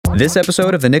This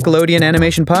episode of the Nickelodeon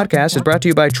Animation Podcast is brought to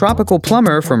you by Tropical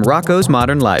Plumber from Rocco's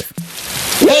Modern Life.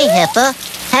 Hey, Heifer.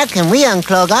 How can we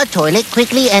unclog our toilet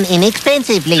quickly and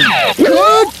inexpensively?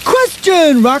 Good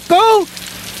question, Rocco.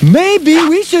 Maybe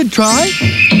we should try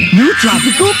new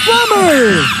Tropical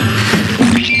Plumber.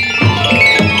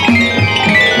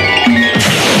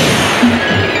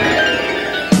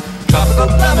 Tropical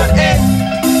Plumber,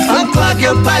 unclog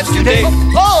your pipes today.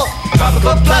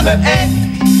 Tropical Plumber,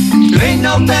 there ain't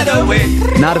no better way.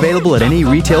 Not available at any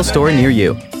retail store near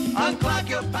you. Unclog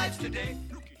your pipes today.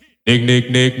 Nick.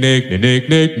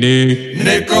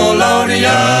 Nickelodeon.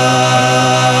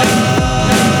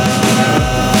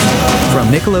 From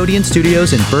Nickelodeon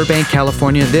Studios in Burbank,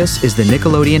 California, this is the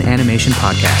Nickelodeon Animation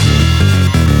Podcast.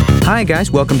 Hi guys,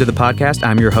 welcome to the podcast.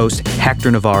 I'm your host, Hector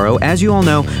Navarro. As you all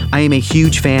know, I am a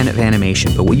huge fan of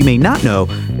animation, but what you may not know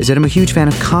is that I'm a huge fan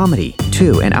of comedy,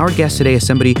 too. And our guest today is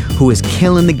somebody who is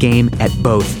killing the game at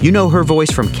both. You know her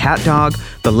voice from Cat Dog,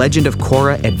 The Legend of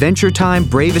Korra, Adventure Time,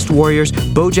 Bravest Warriors,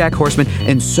 BoJack Horseman,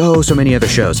 and so many other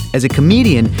shows. As a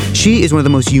comedian, she is one of the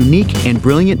most unique and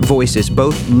brilliant voices,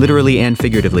 both literally and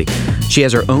figuratively. She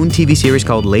has her own TV series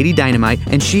called Lady Dynamite,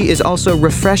 and she is also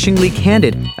refreshingly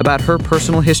candid about her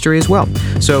personal history as well.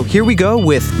 So here we go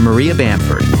with Maria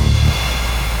Bamford.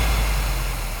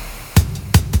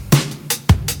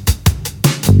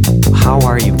 How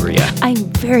are you, Maria? I'm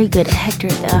very good, Hector.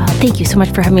 Thank you so much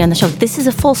for having me on the show. This is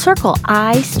a full circle.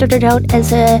 I started out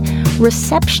as a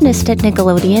receptionist at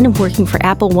Nickelodeon, working for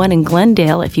Apple One in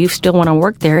Glendale. If you still want to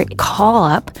work there, call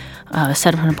up,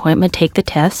 set up an appointment, take the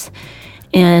tests,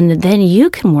 and then you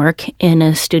can work in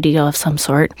a studio of some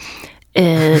sort.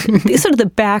 Sort of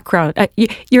the background.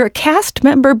 You're a cast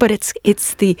member, but it's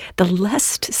the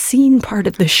less seen part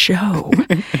of the show.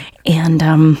 And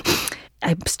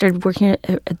I started working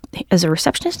as a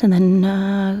receptionist, and then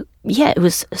it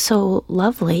was so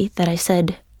lovely that I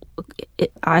said,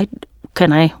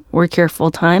 "Can I work here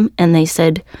full time?" And they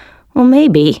said, "Well,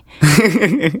 maybe."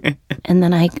 And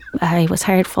then I was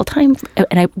hired full time,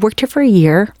 and I worked here for a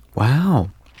year.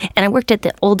 Wow. And I worked at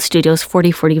the old studios,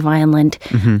 4040 Vineland,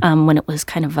 when it was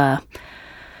kind of it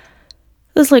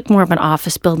was like more of an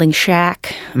office building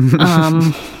shack,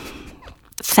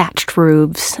 thatched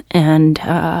roofs, and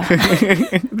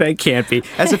that can't be.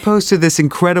 As opposed to this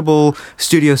incredible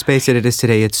studio space that it is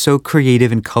today, it's so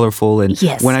creative and colorful. And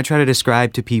yes. When I try to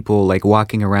describe to people like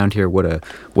walking around here what a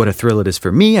thrill it is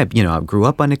for me, I grew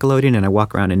up on Nickelodeon, and I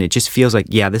walk around and it just feels like,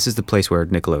 yeah, this is the place where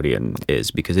Nickelodeon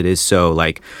is, because it is so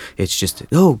like, it's just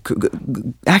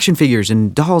action figures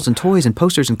and dolls and toys and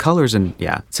posters and colors and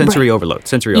sensory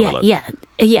overload. Overload. Yeah.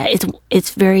 It's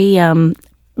very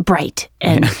bright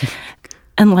and.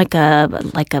 And like a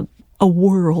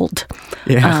world.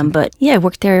 Yeah. But I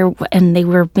worked there, and they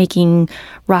were making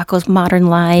Rocco's Modern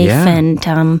Life, and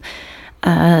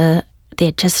they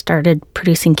had just started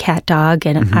producing Cat Dog,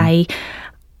 and I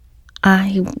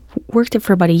worked it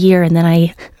for about a year, and then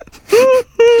I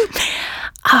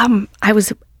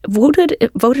was voted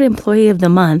Employee of the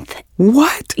Month.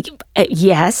 What?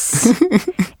 Yes.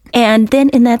 And then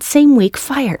in that same week,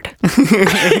 fired.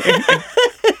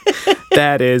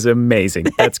 That is amazing.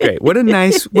 That's great. What a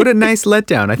nice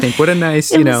letdown, I think. What a nice,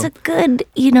 It was a good,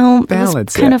 balance. It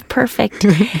was kind of perfect.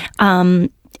 And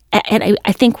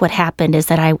I think what happened is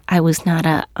that I was not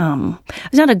a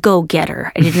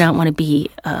go-getter. I did not want to be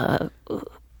a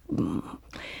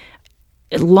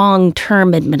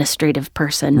long-term administrative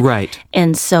person. Right.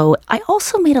 And so I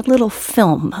also made a little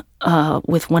film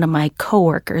with one of my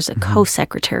coworkers, a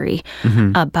co-secretary,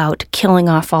 about killing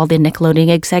off all the Nickelodeon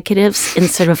executives and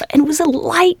it was a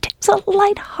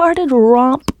light-hearted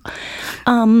romp.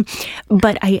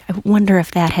 But I wonder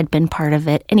if that had been part of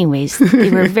it. Anyways, they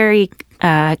were very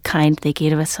kind. They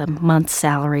gave us a month's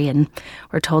salary and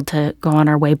were told to go on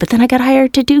our way. But then I got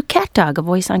hired to do Cat Dog, a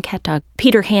voice on Cat Dog.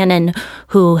 Peter Hannon,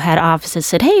 who had offices,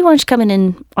 said, "Hey, why don't you come in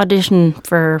and audition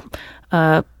for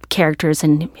characters?"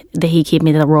 And he gave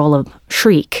me the role of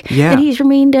Shriek. Yeah. And he's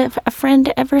remained a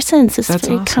friend ever since. This That's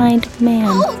very awesome. kind man.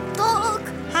 Oh, dog!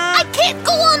 I can't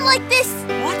go on like this!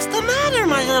 What's the matter,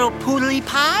 my little poodly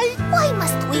pie? Why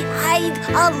must we hide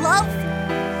our love?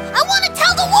 I want to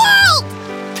tell the world!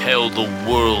 Tell the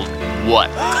world what?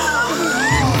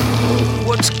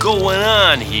 What's going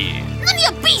on here? None of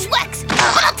your beeswax! But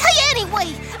I'll tell you anyway!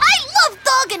 I love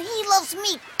Dog and he loves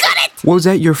me! Got it? Was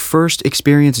that your first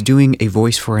experience doing a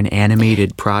voice for an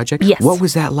animated project? Yes. What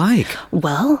was that like?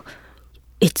 Well,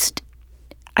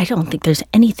 I don't think there's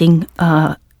anything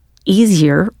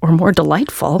easier or more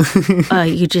delightful.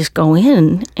 You just go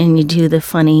in and you do the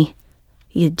thing.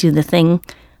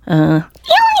 The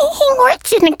only thing worse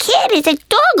than a cat is a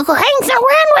dog who hangs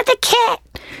around with a cat.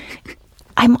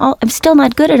 I'm still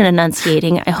not good at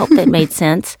enunciating. I hope that made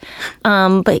sense.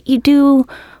 But you do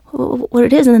what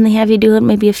it is, and then they have you do it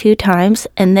maybe a few times,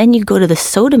 and then you go to the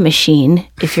soda machine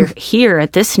if you're here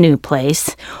at this new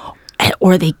place,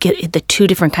 or they get the two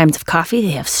different kinds of coffee.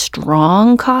 They have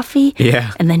strong coffee,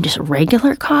 and then just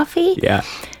regular coffee. Yeah.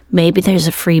 Maybe there's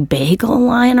a free bagel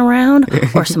lying around,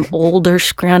 or some older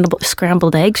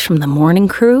scrambled eggs from the morning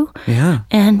crew. Yeah.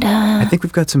 And I think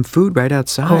we've got some food right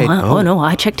outside. Oh no,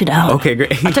 I checked it out. Okay,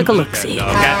 great. I took a look-see.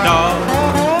 Cat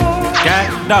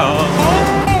dog,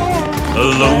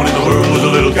 alone in the world was a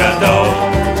little cat dog.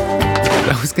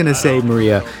 I was going to say,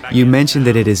 Maria, you mentioned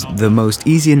that it is the most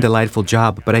easy and delightful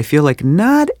job, but I feel like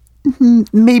maybe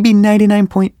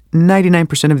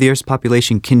 99% of the Earth's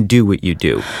population can do what you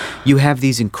do. You have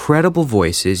these incredible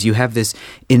voices. You have this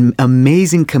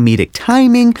amazing comedic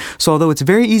timing. So although it's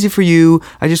very easy for you,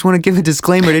 I just want to give a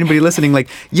disclaimer to anybody listening. Like,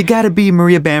 you got to be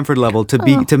Maria Bamford level to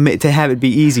have it be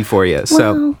easy for you.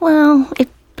 So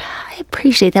I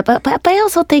appreciate that, but I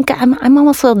also think I'm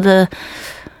also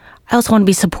I also want to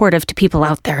be supportive to people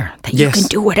out there that you can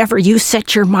do whatever you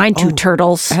set your mind to,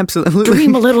 Turtles. Absolutely.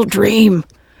 Dream a little dream.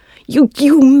 You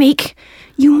make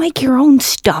your own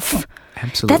stuff.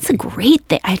 Absolutely. That's a great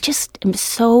thing. I just am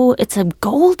it's a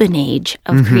golden age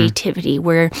of creativity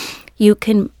where you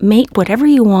can make whatever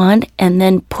you want and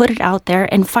then put it out there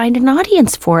and find an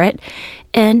audience for it.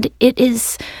 And it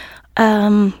is,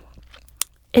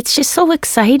 it's just so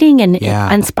exciting and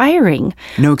inspiring.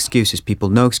 No excuses, people.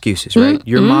 No excuses, right?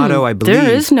 Your motto, I believe. There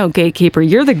is no gatekeeper.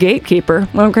 You're the gatekeeper,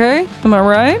 okay? Am I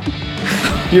right?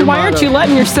 Why aren't you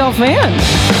letting yourself in?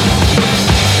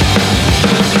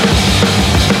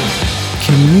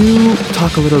 Can you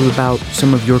talk a little about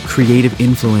some of your creative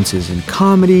influences in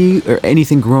comedy or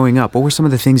anything growing up? What were some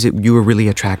of the things that you were really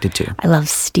attracted to? I love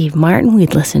Steve Martin.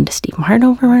 We'd listen to Steve Martin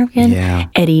over and over again. Yeah.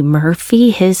 Eddie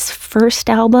Murphy, his first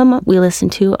album, we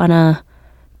listened to on a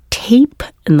tape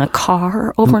in the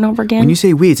car over and over again. When you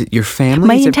say we, is it your family?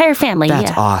 My entire family,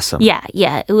 That's awesome.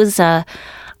 Yeah. It was, I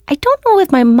don't know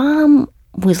if my mom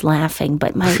was laughing,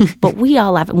 but we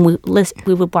all laughed. And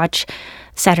we would watch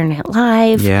Saturday Night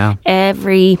Live. Yeah.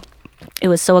 It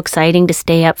was so exciting to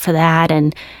stay up for that.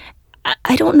 And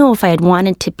I don't know if I had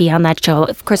wanted to be on that show.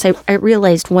 Of course, I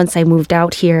realized once I moved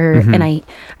out here and I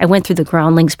went through the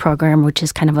Groundlings program, which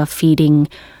is kind of a feeding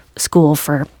school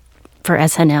for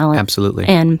SNL. Absolutely.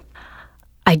 And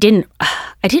I didn't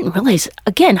realize,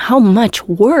 again, how much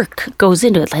work goes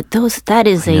into it. Like that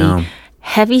is a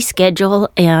heavy schedule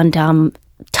and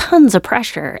tons of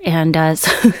pressure. And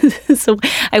so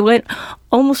I went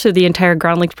almost through the entire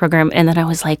Groundlings program, and then I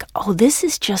was like, oh, this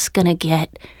is just going to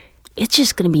it's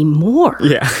just going to be more.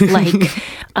 Yeah.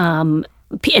 And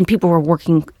people were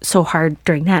working so hard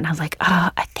during that. And I was like,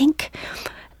 I think,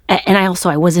 and I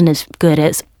wasn't as good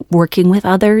as working with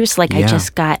others. Like I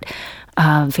just got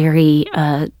very,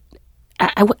 I'm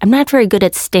not very good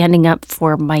at standing up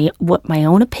for what my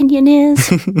own opinion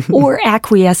is or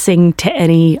acquiescing to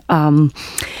any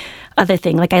other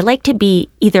thing. Like I like to be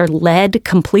either led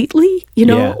completely,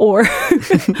 or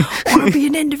be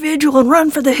an individual and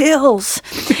run for the hills.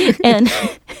 And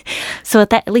so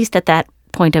at least at that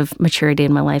point of maturity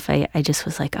in my life, I just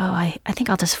was like, I think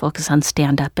I'll just focus on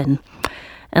stand up and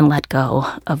let go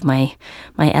of my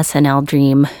SNL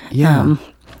dream. Yeah.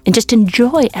 And just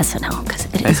enjoy SNL because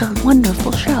it is a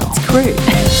wonderful show. It's great.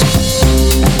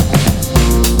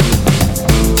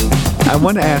 I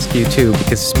want to ask you too,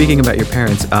 because speaking about your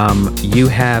parents, you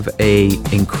have a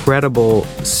incredible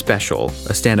special,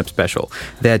 a stand-up special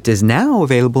that is now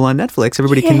available on Netflix.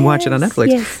 Everybody can watch it on Netflix.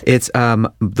 Yes. It's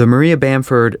the Maria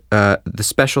Bamford, the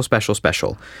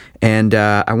special. And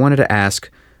I wanted to ask,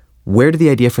 where did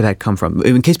the idea for that come from?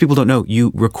 In case people don't know,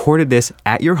 you recorded this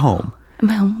at your home.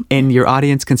 And your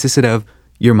audience consisted of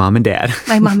your mom and dad.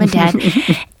 My mom and dad.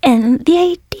 And the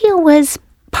idea was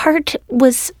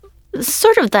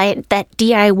sort of that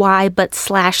DIY but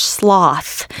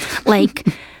 /sloth. Like,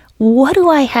 what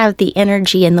do I have the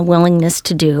energy and the willingness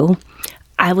to do?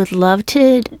 I would love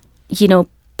to,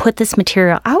 put this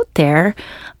material out there.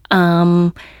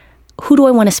 Who do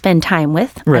I want to spend time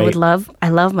with? Right. I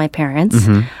love my parents.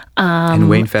 Mm-hmm. And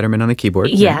Wayne Fetterman on the keyboard.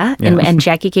 Yeah. And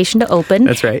Jackie Cation to open.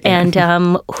 That's right. And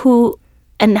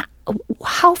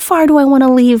how far do I want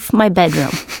to leave my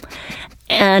bedroom?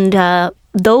 And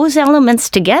those elements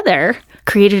together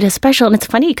created a special. And it's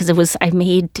funny because I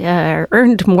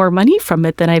earned more money from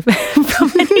it than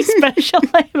from any special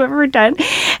I've ever done.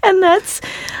 And that's,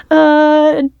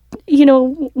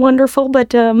 wonderful.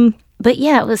 But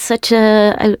yeah, it was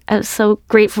I was so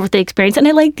grateful for the experience. And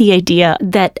I like the idea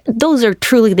that those are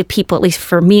truly the people, at least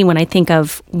for me, when I think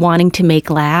of wanting to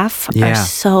make laugh, are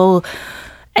so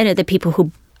I know the people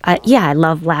who, I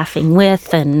love laughing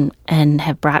with and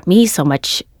have brought me so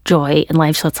much joy in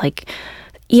life. So it's like,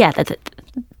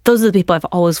 those are the people I've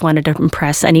always wanted to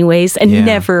impress anyways, and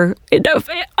never,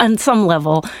 on some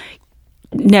level,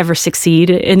 never succeed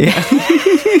in.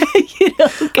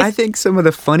 I think some of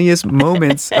the funniest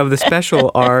moments of the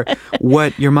special are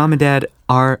what your mom and dad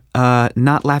are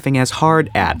not laughing as hard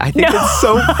at. I think it's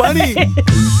so funny.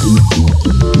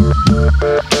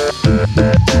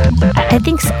 I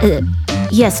think,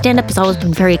 stand-up has always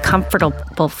been very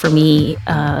comfortable for me,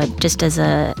 just as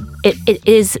it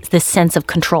is this sense of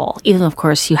control, even though, of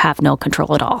course, you have no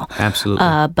control at all.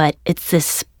 Absolutely. But it's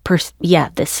this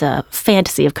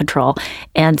fantasy of control.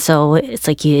 And so it's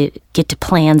like you get to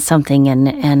plan something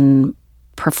and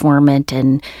perform it,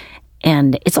 and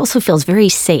it also feels very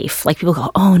safe. Like people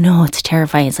go, oh no, it's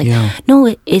terrifying. It's like,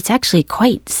 no, it's actually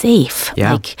quite safe.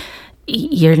 Yeah. Like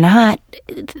you're not,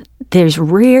 there's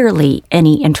rarely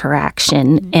any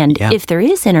interaction. And if there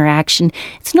is interaction,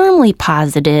 it's normally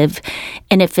positive.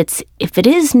 And if it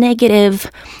is negative,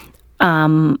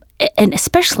 and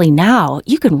especially now,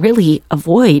 you can really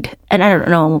avoid, and I don't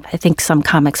know, I think some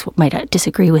comics might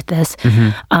disagree with this,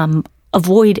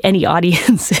 avoid any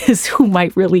audiences who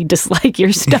might really dislike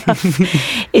your stuff.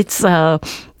 It's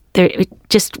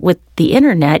just with the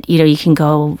internet, you can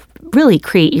go really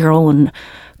create your own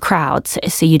crowds,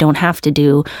 so you don't have to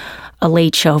do a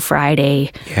late show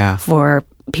Friday for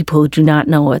people who do not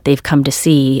know what they've come to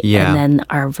see, and then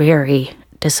are very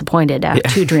disappointed after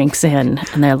 2 drinks in,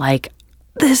 and they're like,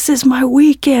 this is my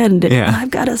weekend, and I've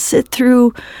got to sit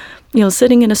through,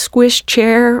 sitting in a squished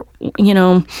chair,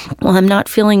 while I'm not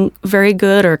feeling very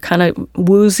good or kind of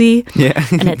woozy,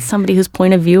 and it's somebody whose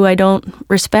point of view I don't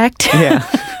respect.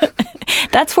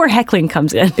 That's where heckling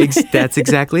comes in. That's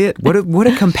exactly it. What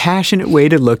a compassionate way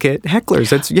to look at hecklers.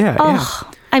 That's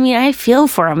I mean, I feel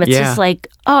for them. It's just like,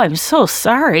 oh, I'm so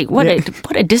sorry. What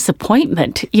a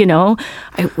disappointment.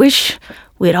 I wish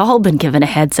we had all been given a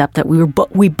heads up that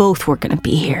we both were going to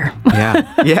be here.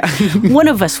 One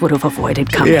of us would have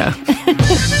avoided coming.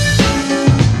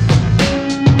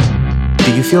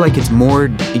 Do you feel like it's more,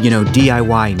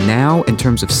 DIY now in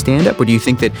terms of stand-up, or do you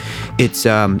think that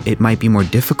it might be more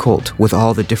difficult with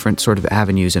all the different sort of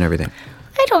avenues and everything?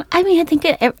 I think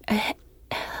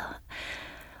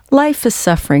life is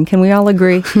suffering. Can we all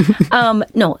agree?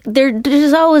 No,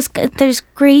 there's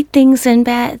great things and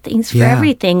bad things for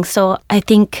everything. So I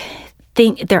think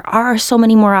there are so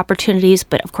many more opportunities,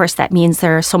 but of course that means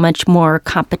there are so much more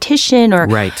competition or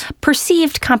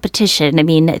perceived competition. I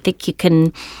mean, I think you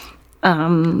can,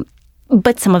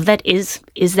 but some of that is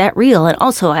that real? And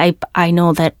also I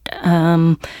know that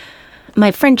my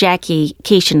friend Jackie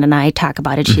Cation and I talk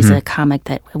about it. She's a comic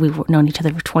that we've known each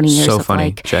other for 20 years. So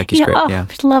funny. Jackie's great.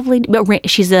 She's lovely.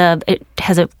 It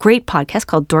has a great podcast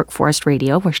called Dork Forest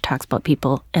Radio, where she talks about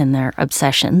people and their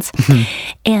obsessions.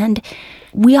 And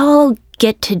we all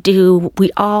get to do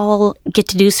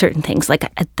certain things like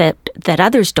that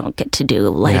others don't get to do.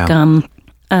 Like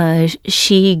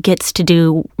she gets to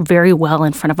do very well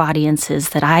in front of audiences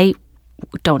that I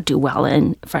don't do well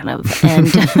in front of. And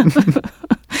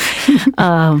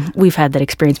we've had that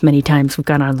experience many times. We've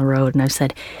gone on the road and I've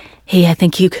said, hey, I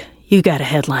think you got a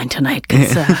headline tonight,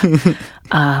 because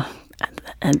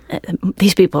and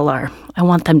these people I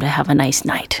want them to have a nice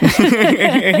night.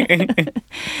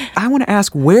 I want to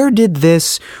ask, where do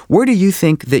you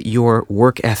think that your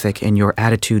work ethic and your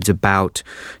attitudes about,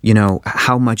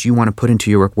 how much you want to put into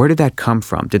your work, where did that come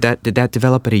from? Did that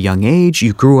develop at a young age?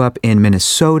 You grew up in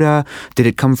Minnesota. Did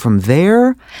it come from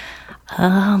there?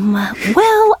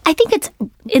 Well, I think it's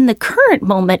in the current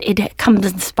moment, it comes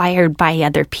inspired by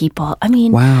other people. I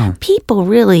mean, people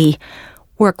really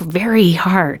work very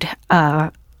hard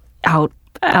out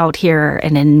here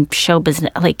and in show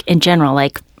business, like in general.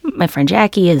 Like my friend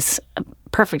Jackie is a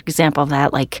perfect example of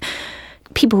that. Like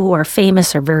people who are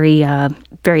famous or very,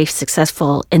 very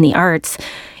successful in the arts,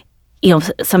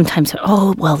 sometimes,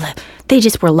 they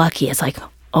just were lucky. It's like,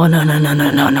 oh,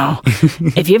 no.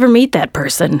 If you ever meet that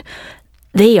person,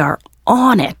 they are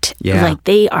on it. Like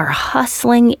they are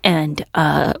hustling and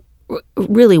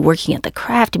really working at the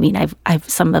craft. I mean, I've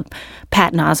some of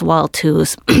Patton Oswalt,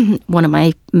 who's one of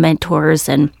my mentors,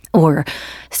 or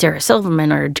Sarah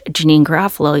Silverman or Janine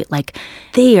Garofalo. Like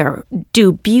they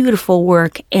do beautiful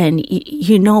work, and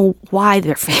you know why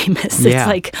they're famous. It's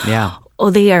like,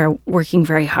 they are working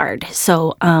very hard.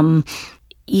 So, I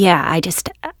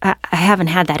haven't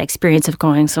had that experience of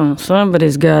going, so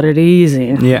somebody's got it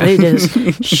easy. They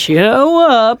just show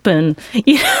up and,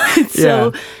 it's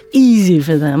so easy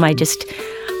for them. I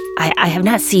have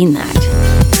not seen that.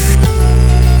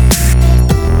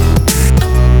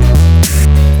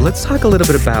 let's talk a little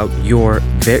bit about your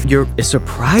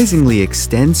surprisingly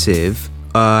extensive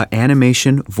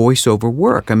animation voiceover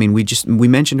work. I mean, we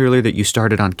mentioned earlier that you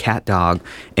started on CatDog,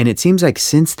 and it seems like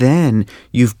since then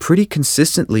you've pretty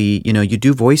consistently, you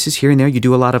do voices here and there. You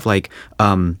do a lot of like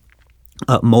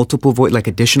multiple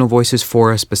additional voices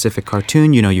for a specific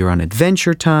cartoon. You're on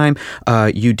Adventure Time.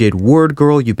 You did Word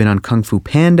Girl. You've been on Kung Fu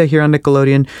Panda here on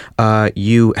Nickelodeon.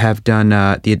 You have done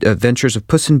The Adventures of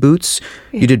Puss in Boots.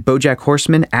 You did BoJack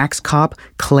Horseman, Axe Cop,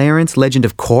 Clarence, Legend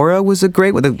of Korra was a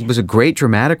great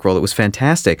dramatic role. It was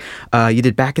fantastic. You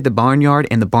did Back at the Barnyard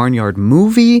and the Barnyard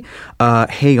Movie.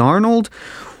 Hey Arnold.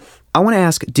 I want to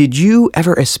ask, did you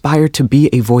ever aspire to be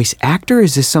a voice actor?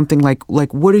 Is this something like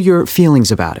what are your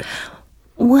feelings about it?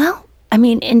 Well, I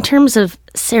mean, in terms of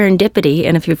serendipity,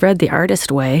 and if you've read The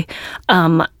Artist Way,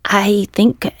 I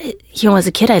think, as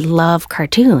a kid, I love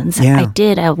cartoons. Yeah.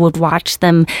 I would watch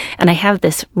them, and I have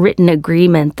this written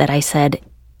agreement that I said,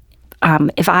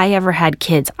 if I ever had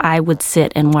kids, I would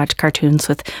sit and watch cartoons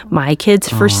with my kids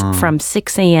from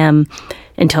 6 a.m.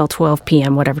 until 12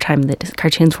 p.m., whatever time the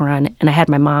cartoons were on. And I had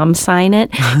my mom sign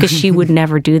it because she would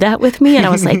never do that with me. And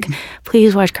I was like,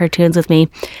 please watch cartoons with me.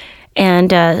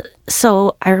 And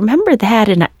so I remember that,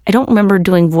 and I don't remember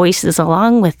doing voices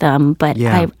along with them, but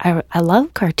yeah. I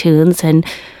love cartoons, and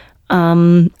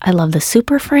I love the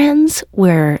Super Friends,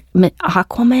 where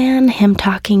Aquaman, him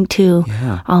talking to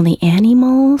all the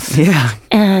animals. Yeah.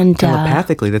 And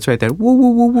telepathically, that's right, that woo,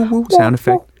 woo, woo, woo, woo sound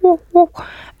effect.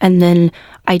 And then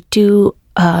I do,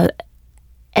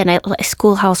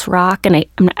 Schoolhouse Rock, and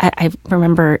I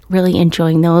remember really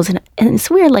enjoying those. And it's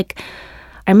weird, like,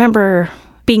 I remember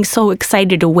being so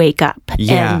excited to wake up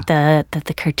and that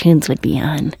the cartoons would be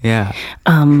on. Yeah.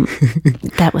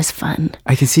 That was fun.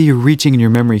 I can see you reaching in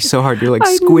your memory so hard. You're like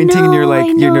squinting and you're like,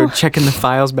 checking the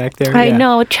files back there. I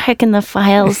know, checking the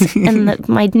files and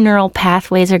my neural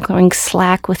pathways are going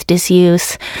slack with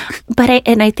disuse. But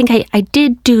I think I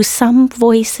did do some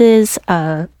voices.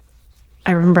 I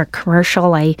remember a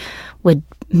commercial I would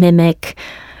mimic.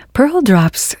 Pearl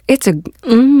Drops, it's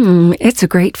a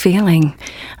great feeling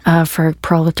for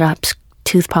Pearl Drops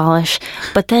tooth polish.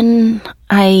 But then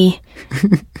I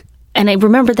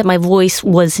remember that my voice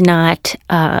was not,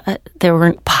 there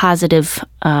weren't positive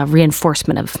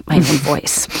reinforcement of my own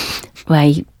voice.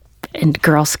 In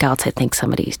Girl Scouts, I think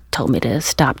somebody told me to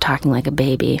stop talking like a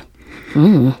baby.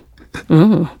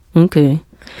 Okay.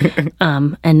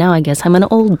 And now I guess I'm an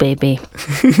old baby.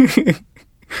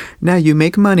 Now you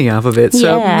make money off of it,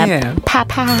 so yeah. Pow,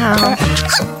 pow.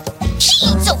 She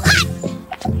ain't so hot.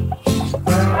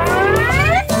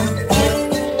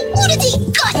 What does he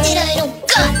got that I don't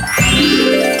got?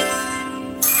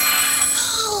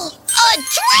 A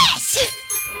dress!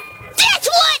 That's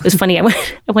what! It was funny. I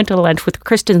went to lunch with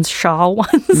Kristen Shaw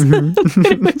once. Mm-hmm.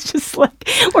 It was just like,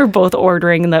 we're both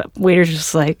ordering, and the waiter's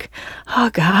just like, oh,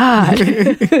 God.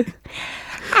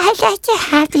 I'd like to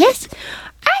have this.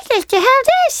 I'd like to have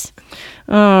this.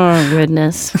 Oh,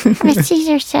 goodness. A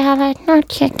Caesar salad, no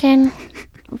chicken.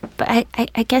 But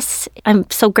I guess I'm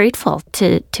so grateful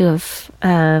to have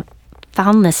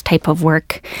found this type of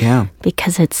work. Yeah.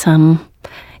 Because it's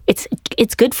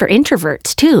good for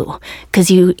introverts too, because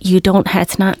you don't have,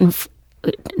 it's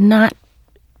not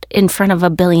in front of a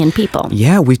billion people.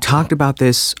 Yeah, we've talked about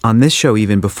this on this show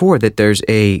even before, that there's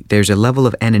a level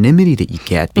of anonymity that you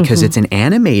get because it's an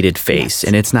animated face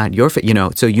and it's not your face.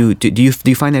 So do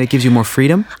you find that it gives you more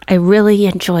freedom? I really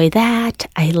enjoy that.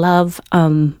 I love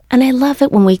and I love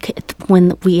it when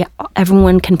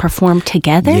everyone can perform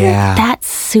together. Yeah. That's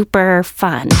super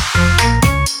fun.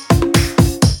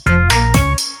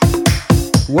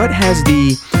 What has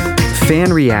the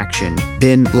fan reaction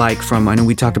been like from, I know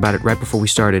we talked about it right before we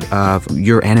started, of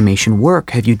your animation work?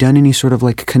 Have you done any sort of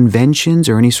like conventions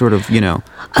or any sort of,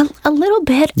 A little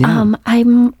bit. Yeah.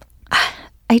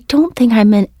 I don't think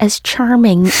I'm as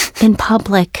charming in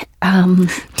public.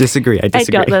 Disagree. I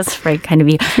disagree. I know, that's very kind of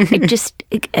you.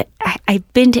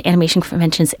 I've been to animation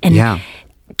conventions and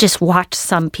just watched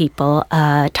some people.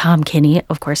 Tom Kinney,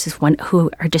 of course, is one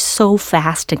who are just so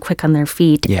fast and quick on their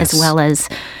feet, as well as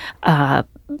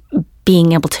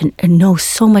being able to know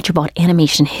so much about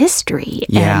animation history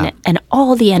and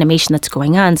all the animation that's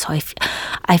going on. So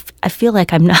I feel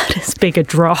like I'm not as big a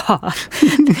draw.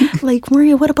 Like,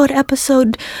 Maria, what about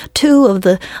episode 2 of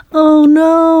the, oh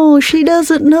no, she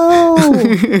doesn't know.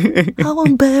 How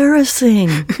embarrassing.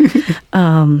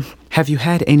 Have you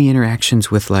had any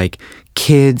interactions with like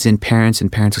kids and parents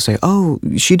will say, oh,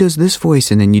 she does this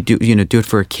voice, and then you do it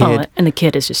for a kid? Oh, and the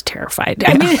kid is just terrified.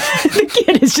 I mean, the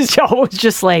kid is just always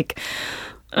just like,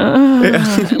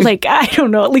 like, I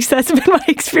don't know, at least that's been my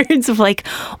experience of like,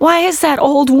 why is that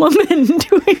old woman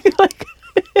doing like...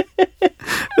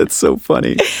 That's so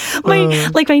funny. My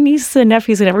nieces and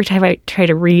nephews, and every time I try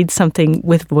to read something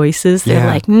with voices, they're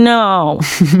like, no,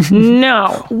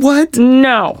 no. What?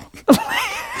 No.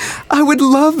 I would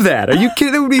love that. Are you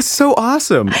kidding? That would be so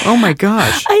awesome. Oh my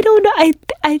gosh. I don't know.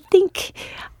 I think...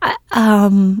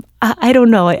 I don't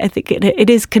know. I think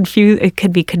it is It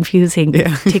could be confusing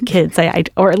to kids.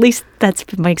 Or at least that's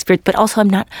been my experience. But also, I'm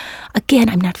not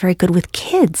very good with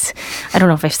kids. I don't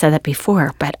know if I've said that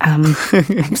before, but I'm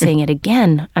saying it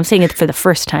again. I'm saying it for the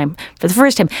first time.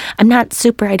 I'm not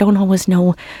super. I don't always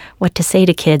know what to say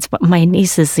to kids. But my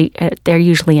nieces, they're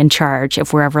usually in charge.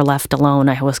 If we're ever left alone,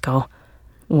 I always go,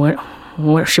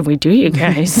 "What should we do, you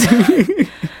guys?"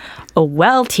 Oh,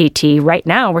 well, TT, right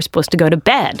now we're supposed to go to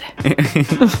bed.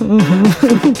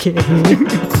 Okay.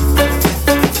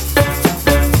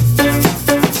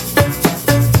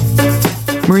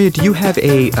 Maria, do you have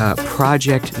a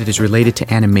project that is related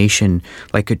to animation,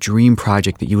 like a dream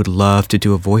project that you would love to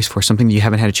do a voice for, something that you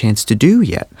haven't had a chance to do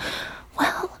yet?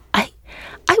 Well,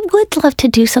 I would love to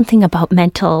do something about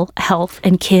mental health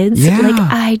and kids. Yeah. Like,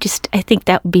 I think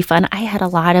that would be fun. I had a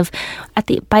lot of,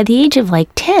 by the age of like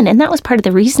 10, and that was part of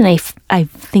the reason I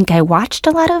think I watched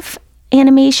a lot of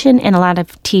animation and a lot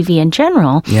of TV in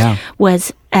general,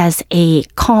 was as a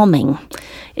calming.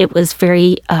 It was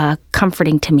very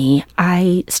comforting to me.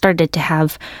 I started to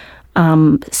have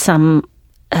some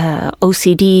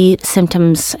OCD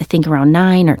symptoms, I think around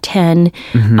 9 or 10,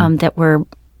 that were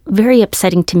very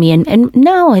upsetting to me. And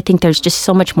now I think there's just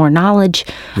so much more knowledge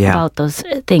about those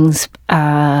things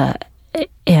and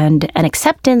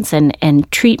acceptance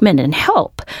and treatment and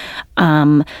help.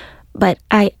 But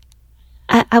I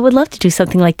would love to do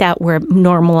something like that where it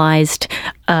normalized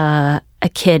a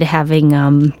kid having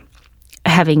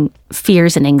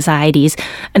fears and anxieties.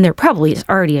 And there probably is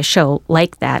already a show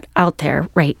like that out there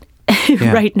right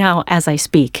now as I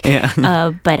speak.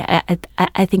 Yeah. But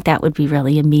I think that would be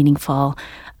really a meaningful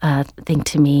thing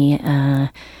to me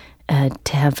to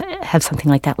have something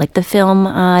like that. Like the film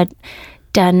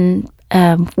done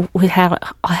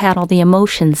had all the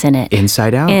emotions in it.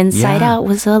 Inside Out. Inside Out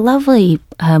was a lovely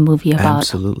movie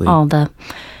about all the...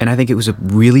 And I think it was a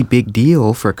really big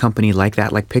deal for a company like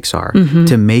that, like Pixar,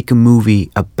 to make a movie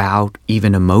about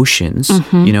even emotions.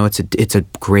 You know, it's a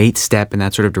great step in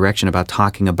that sort of direction about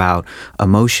talking about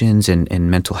emotions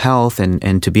and mental health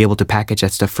and to be able to package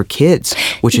that stuff for kids,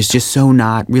 which is just so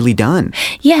not really done.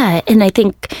 Yeah, and I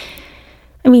think...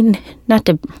 I mean, not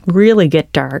to really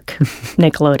get dark,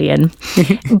 Nickelodeon,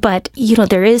 but, you know,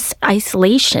 there is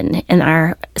isolation in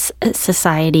our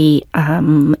society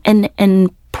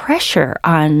and pressure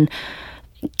on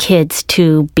kids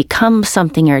to become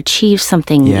something or achieve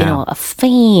something, you know, a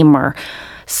fame or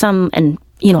and,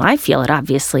 you know, I feel it,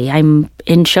 obviously. I'm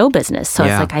in show business, so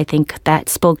it's like I think that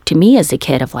spoke to me as a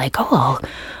kid of like, oh,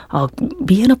 I'll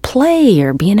be in a play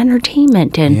or be in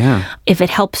entertainment, and if it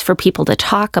helps for people to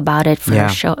talk about it for a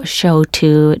show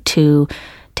to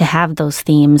have those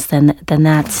themes, then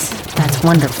that's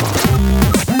wonderful.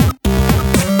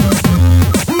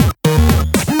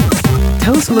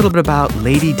 Tell us a little bit about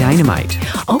Lady Dynamite.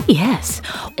 Oh, yes.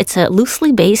 It's a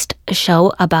loosely based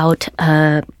show about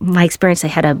my experience. I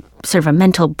had a sort of a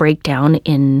mental breakdown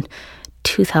in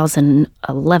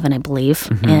 2011, I believe,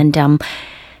 and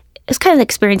it's kind of the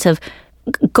experience of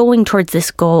going towards this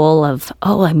goal of,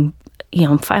 I'm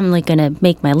finally going to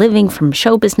make my living from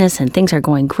show business and things are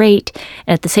going great.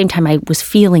 And at the same time, I was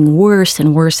feeling worse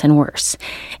and worse and worse.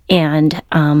 And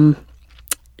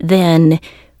then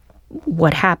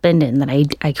what happened, and then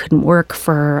I couldn't work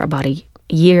for about a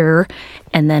year.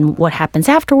 And then what happens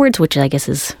afterwards, which I guess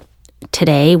is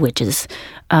today, which is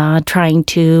trying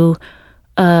to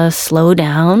slow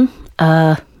down,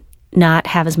 not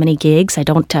have as many gigs. I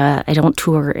don't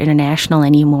tour international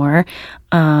anymore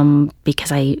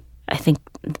because I think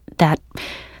that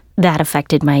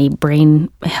affected my brain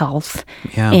health.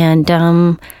 Yeah.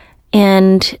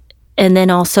 And then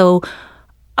also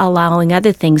allowing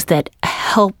other things that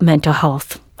help mental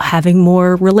health, having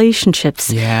more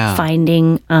relationships,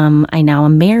 finding I now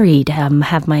am married,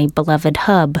 have my beloved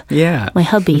my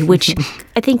hubby, which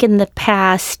I think in the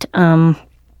past, I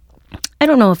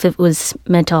don't know if it was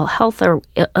mental health or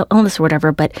illness or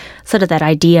whatever, but sort of that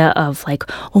idea of like,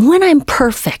 when I'm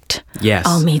perfect,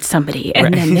 I'll meet somebody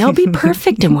and then they'll be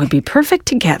perfect and we'll be perfect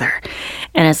together.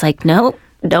 And it's like, no,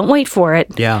 don't wait for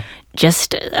it. Yeah.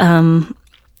 Just,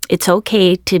 it's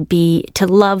okay to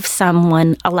love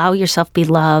someone, allow yourself to be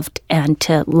loved and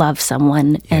to love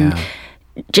someone and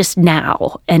just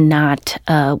now and not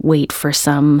wait for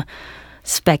some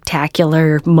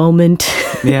spectacular moment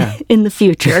Yeah. in the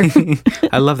future.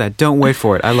 I love that. Don't wait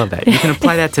for it. I love that. You can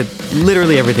apply that to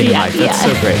literally everything in life. That's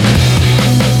so great.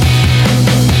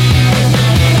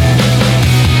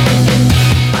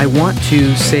 I want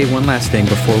to say one last thing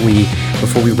before we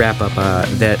wrap up,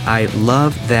 that I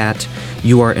love that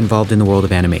you are involved in the world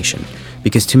of animation.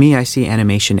 Because to me, I see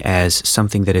animation as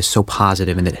something that is so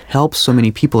positive and that helps so many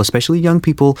people, especially young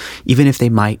people, even if they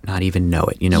might not even know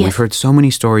it. Yes. We've heard so many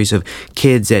stories of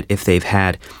kids that if they've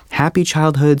had happy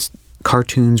childhoods,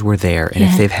 cartoons were there. And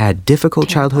if they've had difficult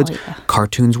childhoods,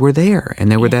 cartoons were there.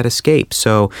 And there were that escape.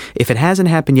 So if it hasn't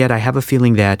happened yet, I have a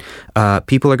feeling that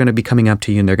people are going to be coming up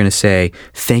to you and they're going to say,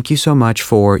 thank you so much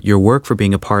for your work, for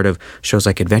being a part of shows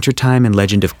like Adventure Time and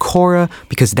Legend of Korra,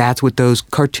 because that's what those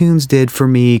cartoons did for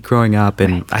me growing up.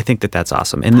 And I think that that's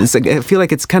awesome. And it's, I feel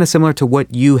like it's kind of similar to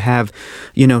what you have,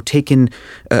 taken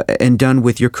and done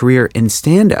with your career in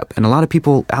stand-up. And a lot of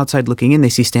people outside looking in, they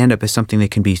see stand-up as something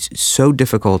that can be so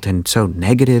difficult and so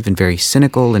negative and very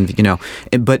cynical, and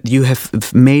but you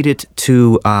have made it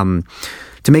to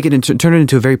make it turn it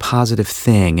into a very positive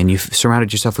thing, and you've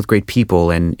surrounded yourself with great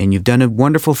people, and you've done a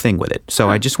wonderful thing with it. So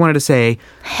I just wanted to say,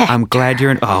 I'm glad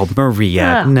you're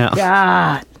Maria. Oh,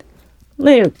 God.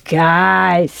 You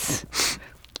guys.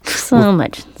 So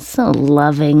much. So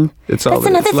loving. It's all That's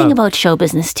another it's thing love. about show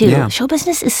business, too. Yeah. Show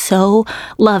business is so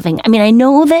loving. I mean, I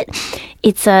know that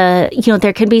it's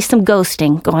there can be some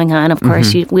ghosting going on. Of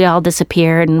course, we all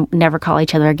disappear and never call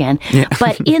each other again. Yeah.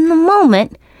 But in the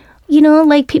moment,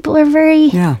 people are very,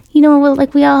 Yeah.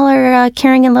 we all are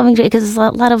caring and loving because there's a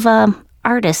lot of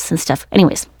artists and stuff.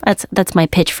 Anyways, that's my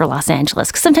pitch for Los Angeles.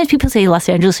 Because sometimes people say Los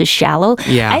Angeles is shallow.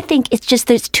 Yeah. I think it's just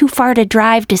that it's too far to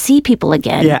drive to see people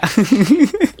again. Yeah.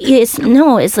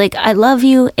 It's like, I love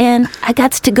you and I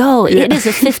got to go. Yeah. It is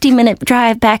a 50-minute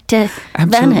drive back to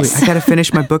Absolutely. Venice. I got to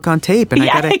finish my book on tape, and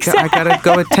Yeah, I got to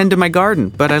go attend to my garden.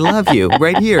 But I love you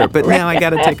right here. But now I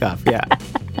got to take off. Yeah.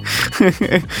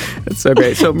 That's so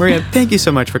great. So Maria, thank you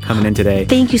so much for coming in today.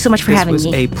 Thank you so much for having This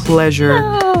was me. a pleasure,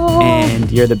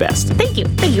 and you're the best. Thank you,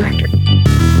 Hector.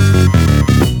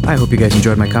 I hope you guys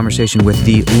enjoyed my conversation with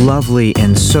the lovely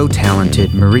and so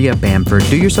talented Maria Bamford.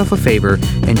 Do yourself a favor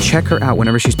and check her out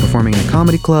whenever she's performing in a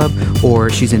comedy club or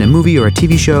she's in a movie or a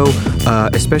TV show,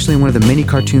 especially in one of the many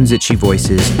cartoons that she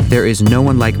voices. There is no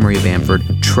one like Maria Bamford.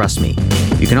 Trust me.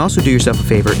 You can also do yourself a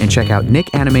favor and check out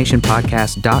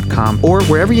nickanimationpodcast.com or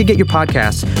wherever you get your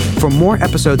podcasts for more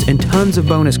episodes and tons of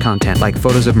bonus content like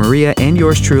photos of Maria and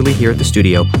yours truly here at the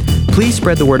studio. Please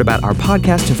spread the word about our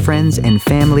podcast to friends and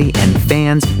family and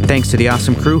fans. Thanks to the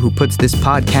awesome crew who puts this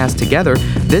podcast together.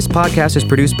 This podcast is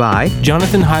produced by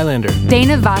Jonathan Highlander,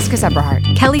 Dana Vasquez Eberhardt,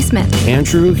 Kelly Smith,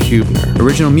 Andrew Hubner.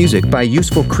 Original music by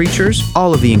Useful Creatures.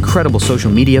 All of the incredible social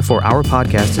media for our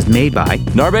podcast is made by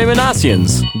Narbe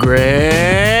Manassians,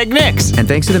 Greg Nix. And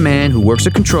thanks to the man who works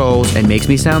the controls and makes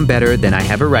me sound better than I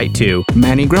have a right to,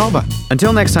 Manny Gralba.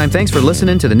 Until next time, thanks for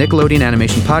listening to the Nickelodeon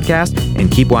Animation Podcast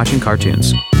and keep watching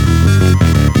cartoons.